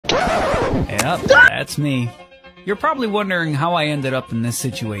Yep, that's me. You're probably wondering how I ended up in this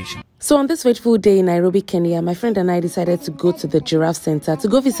situation. So on this fateful day in Nairobi, Kenya, my friend and I decided to go to the Giraffe Center to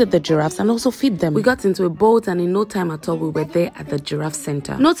go visit the giraffes and also feed them. We got into a boat and in no time at all, we were there at the Giraffe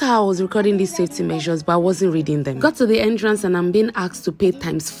Center. Note how I was recording these safety measures, but I wasn't reading them. Got to the entrance and I'm being asked to pay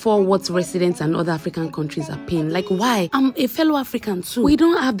 ×4 what residents and other African countries are paying. Like, why? I'm a fellow African too. We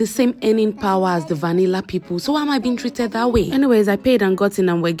don't have the same earning power as the vanilla people, so why am I being treated that way? Anyways, I paid and got in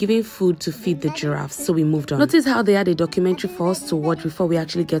and we're giving food to feed the giraffes, so we moved on. Notice how they had a documentary for us to watch before we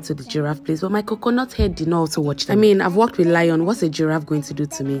actually get to the giraffe place, but my coconut head did not also watch them. I mean, I've worked with lion. What's a giraffe going to do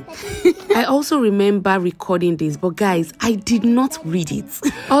to me? I also remember recording this, but guys, I did not read it.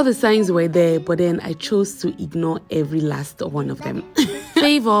 All the signs were there, but then I chose to ignore every last one of them.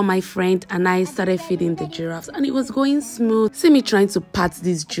 Favor, my friend, and I started feeding the giraffes and it was going smooth. See me trying to pat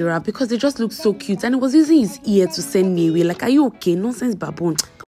this giraffe because they just look so cute and it was using his ear to send me away. Like, are you okay? Nonsense, baboon.